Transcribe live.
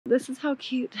This is how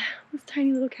cute this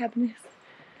tiny little cabin is.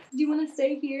 Do you want to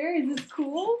stay here? Is this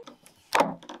cool?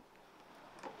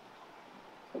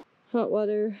 Hot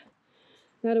water,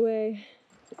 that away.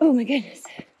 Oh my goodness.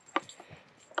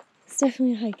 It's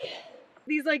definitely a hike.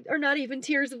 These like are not even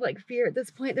tears of like fear at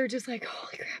this point. They're just like,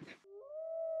 holy crap.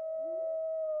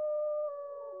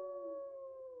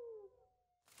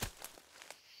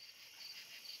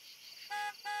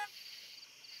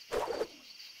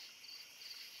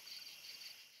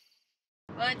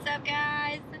 What's up,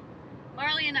 guys?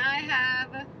 Marley and I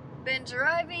have been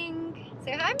driving.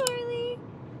 Say hi, Marley.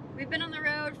 We've been on the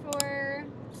road for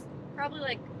probably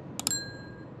like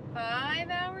 5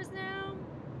 hours now,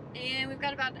 and we've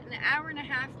got about an hour and a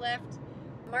half left.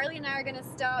 Marley and I are gonna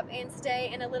stop and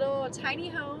stay in a little tiny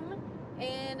home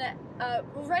in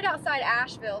right outside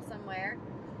Asheville somewhere.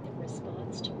 In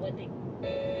response to what they...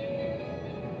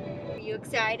 Are you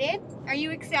excited? Are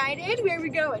you excited? Where are we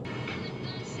going?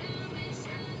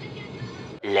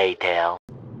 Later.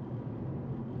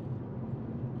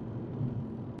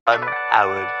 1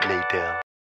 hour later.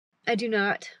 I do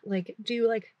not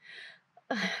do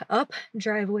up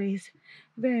driveways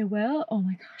very well. Oh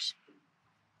my gosh.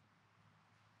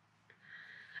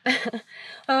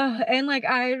 And like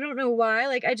I don't know why,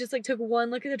 like I just like took one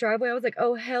look at the driveway. I was like,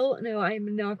 oh hell no, I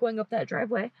am not going up that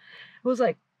driveway. It was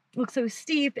like looked so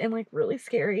steep and like really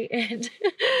scary, and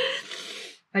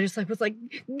I just like was like,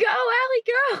 go Allie,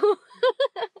 go.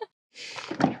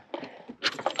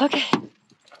 Okay.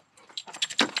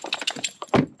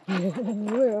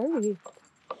 Where are we?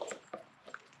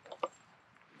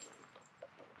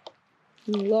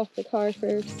 Lock the car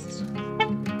first.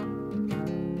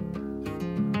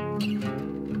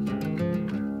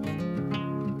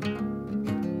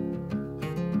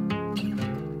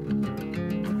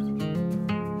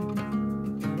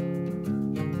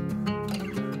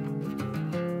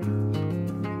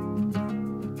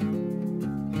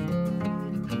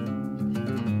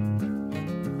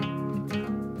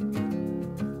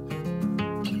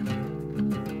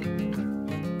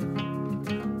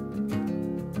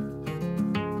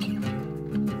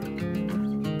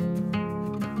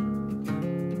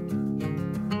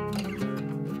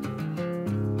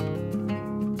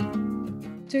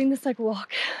 Doing this like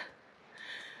walk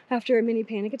after a mini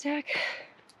panic attack.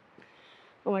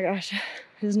 Oh my gosh, it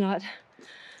is not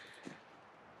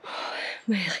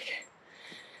my like,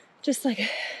 just like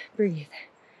breathe,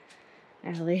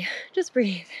 Allie, just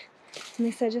breathe. And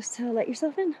they said just to let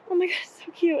yourself in. Oh my gosh,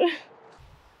 so cute.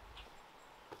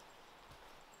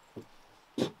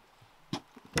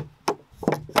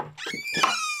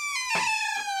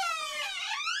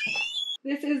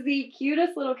 This is the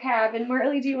cutest little cabin.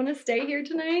 Marley, do you want to stay here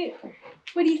tonight?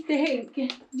 What do you think? Do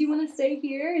you want to stay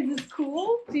here? Is this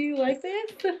cool? Do you like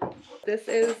this? This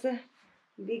is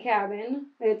the cabin.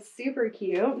 It's super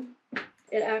cute.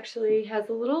 It actually has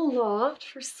a little loft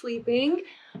for sleeping,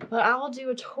 but I'll do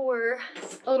a tour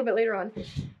a little bit later on.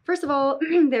 First of all,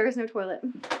 there is no toilet,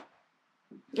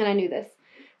 and I knew this.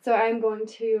 So I'm going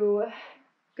to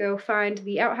go find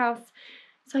the outhouse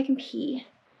so I can pee.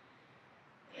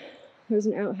 There's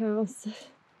an outhouse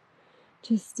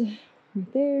just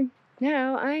right there.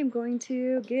 Now I am going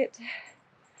to get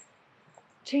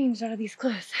changed out of these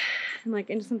clothes and like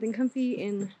into something comfy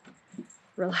and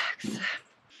relax.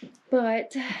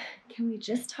 But can we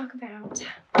just talk about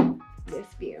this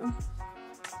view?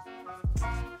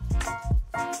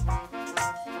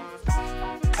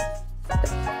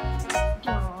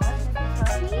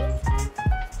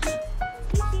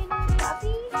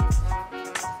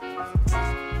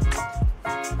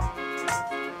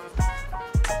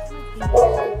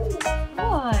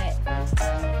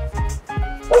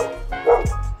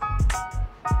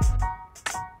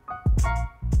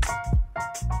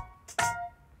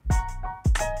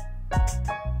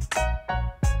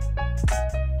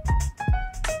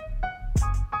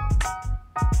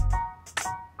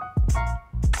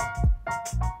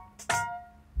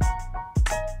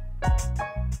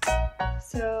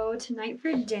 So tonight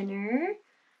for dinner,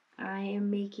 I am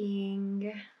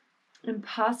making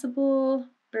Impossible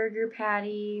burger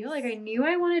patty. Like I knew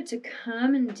I wanted to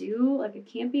come and do like a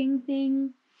camping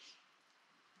thing,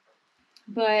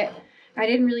 but I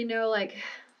didn't really know like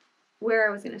where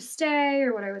I was gonna stay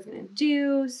or what I was gonna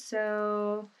do.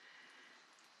 So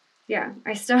yeah,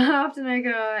 I stopped and I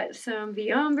got some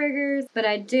Beyond burgers, but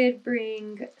I did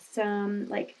bring some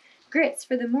like grits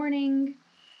for the morning.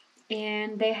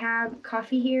 And they have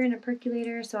coffee here in a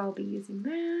percolator, so I'll be using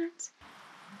that.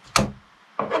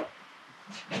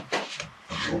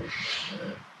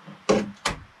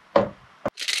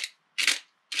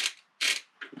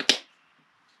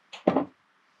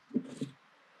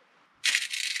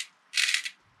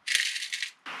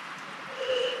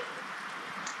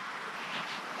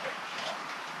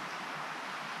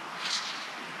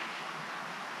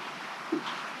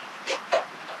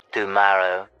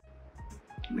 Tomorrow.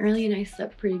 Marley and I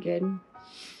slept pretty good,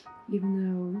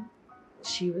 even though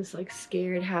she was like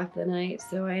scared half the night,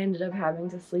 so I ended up having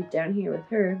to sleep down here with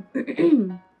her.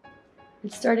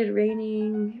 It started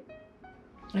raining,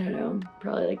 I don't know,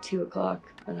 probably like 2 o'clock,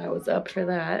 and I was up for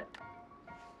that.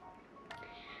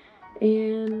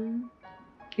 And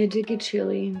it did get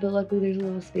chilly, but luckily there's a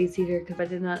little space heater because I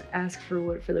did not ask for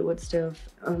wood for the wood stove.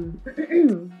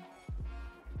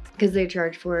 Because they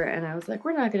charged for it, and I was like,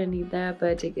 we're not gonna need that, but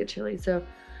it did get chilly. So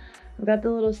I've got the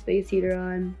little space heater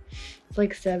on. It's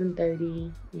like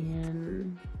 7:30,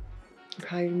 and I'm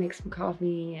probably gonna make some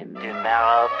coffee and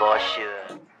Tomorrow for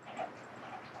sure.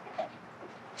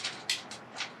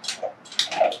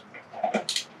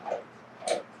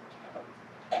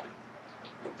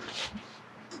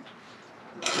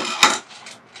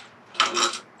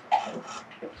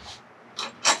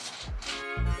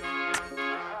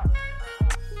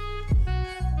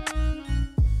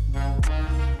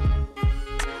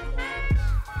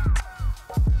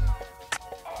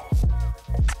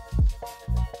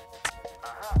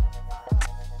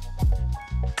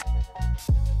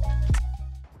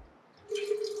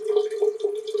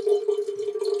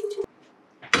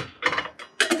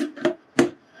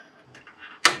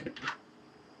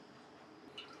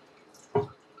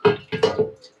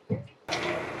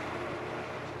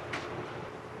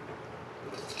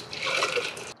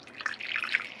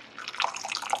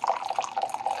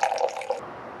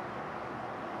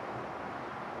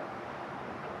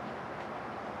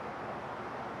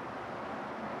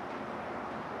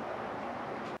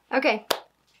 Okay,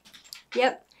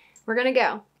 yep, we're gonna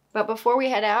go. But before we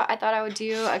head out, I thought I would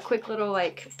do a quick little,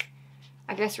 like,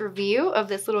 I guess review of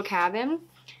this little cabin.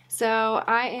 So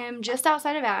I am just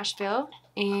outside of Asheville,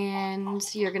 and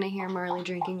you're gonna hear Marley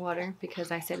drinking water because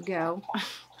I said go.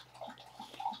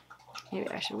 Maybe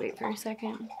I should wait for a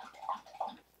second.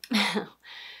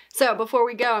 So before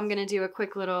we go, I'm gonna do a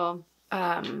quick little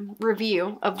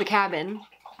review of the cabin.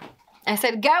 I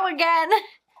said go again!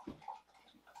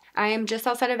 I am just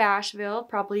outside of Asheville,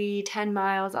 probably 10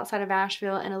 miles outside of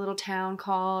Asheville, in a little town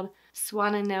called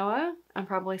Swananoa. I'm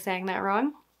probably saying that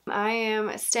wrong. I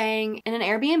am staying in an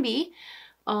Airbnb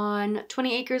on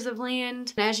 20 acres of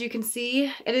land. And as you can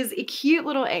see, it is a cute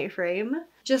little A-frame.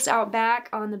 Just out back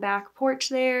on the back porch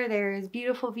there's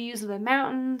beautiful views of the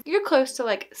mountains. You're close to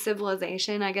like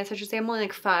civilization, I guess I should say. I'm only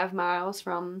like 5 miles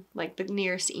from like the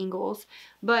nearest Ingalls,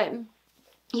 but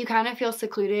you kind of feel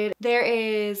secluded. There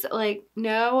is like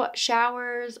no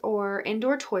showers or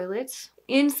indoor toilets.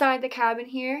 Inside the cabin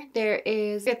here, there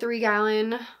is a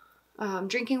 3-gallon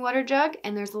drinking water jug,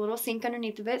 and there's a little sink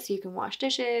underneath of it so you can wash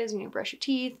dishes and you brush your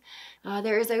teeth.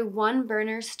 There is a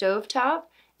 1-burner stovetop,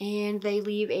 and they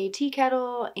leave a tea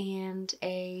kettle and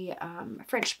a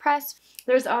French press.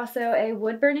 There's also a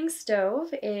wood-burning stove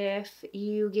if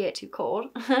you get too cold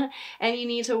and you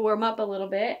need to warm up a little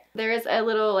bit. There is a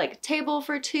little like table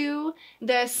for 2.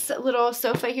 This little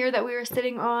sofa here that we were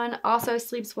sitting on also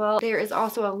sleeps well. There is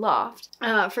also a loft.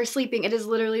 For sleeping, it is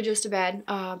literally just a bed,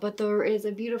 but there is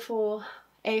a beautiful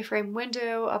A-frame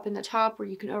window up in the top where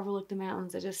you can overlook the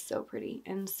mountains. It is so pretty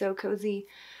and so cozy.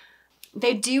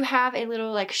 They do have a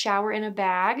little like shower in a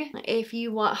bag. If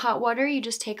you want hot water, you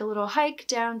just take a little hike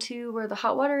down to where the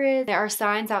hot water is. There are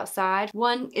signs outside.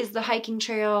 One is the hiking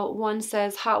trail. One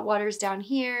says hot water's down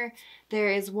here. There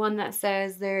is one that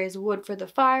says there is wood for the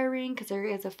firing because there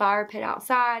is a fire pit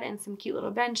outside and some cute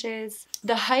little benches.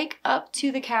 The hike up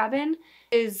to the cabin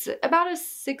is about a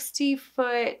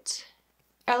 60-foot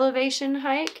elevation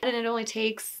hike, and it only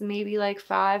takes maybe like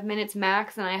 5 minutes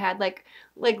max, and I had like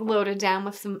loaded down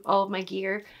with all of my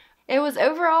gear. It was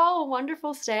overall a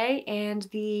wonderful stay, and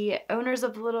the owners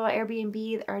of the little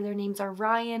Airbnb, their names are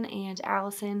Ryan and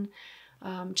Allison.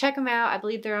 Check them out. I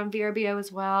believe they're on VRBO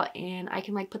as well, and I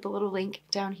can like put the little link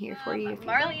down here for you.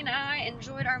 Marley and I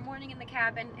enjoyed our morning in the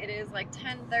cabin. It is like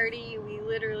 10:30. We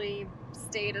literally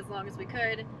stayed as long as we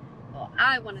could. Well,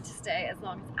 I wanted to stay as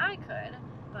long as I could,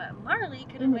 but Marley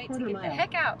couldn't wait to get the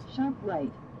heck out. Sharp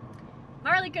right.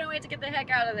 Marley couldn't wait to get the heck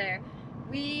out of there.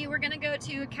 We were gonna go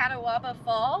to Catawba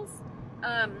Falls,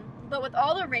 but with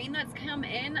all the rain that's come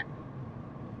in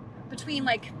between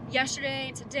like yesterday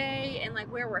and today and like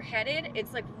where we're headed,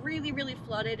 it's like really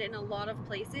flooded in a lot of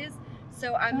places.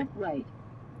 So I'm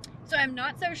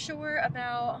not so sure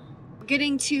about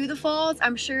getting to the falls.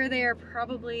 I'm sure they are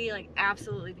probably like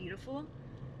absolutely beautiful,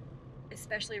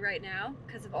 especially right now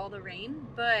because of all the rain,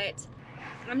 but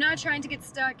I'm not trying to get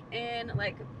stuck in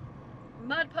like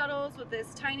mud puddles with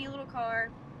this tiny little car.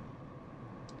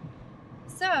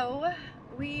 So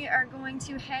we are going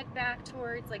to head back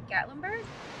towards Lake Gatlinburg.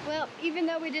 Well, even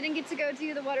though we didn't get to go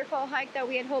do the waterfall hike that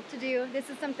we had hoped to do, this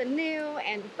is something new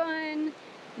and fun.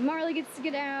 Marley gets to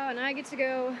get out and I get to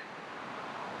go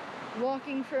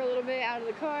walking for a little bit out of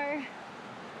the car.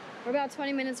 We're about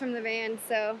 20 minutes from the van,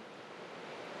 so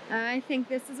I think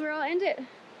this is where I'll end it.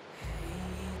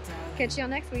 Catch y'all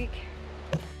next week.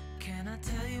 Can I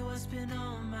tell you what's been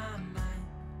on my mind?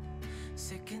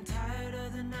 Sick and tired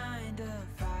of the 9 to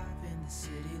 5 in the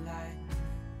city life.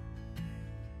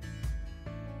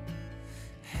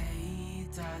 Hey,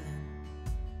 darling,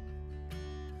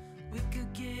 we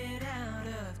could get out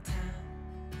of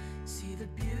town, see the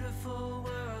beautiful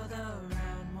world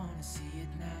around, wanna see it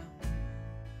now.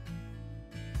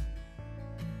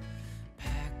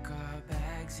 Pack our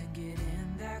bags and get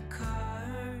in that car,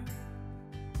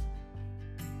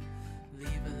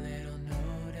 leave a little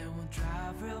note and we'll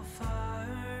drive real far.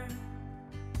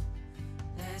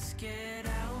 Let's get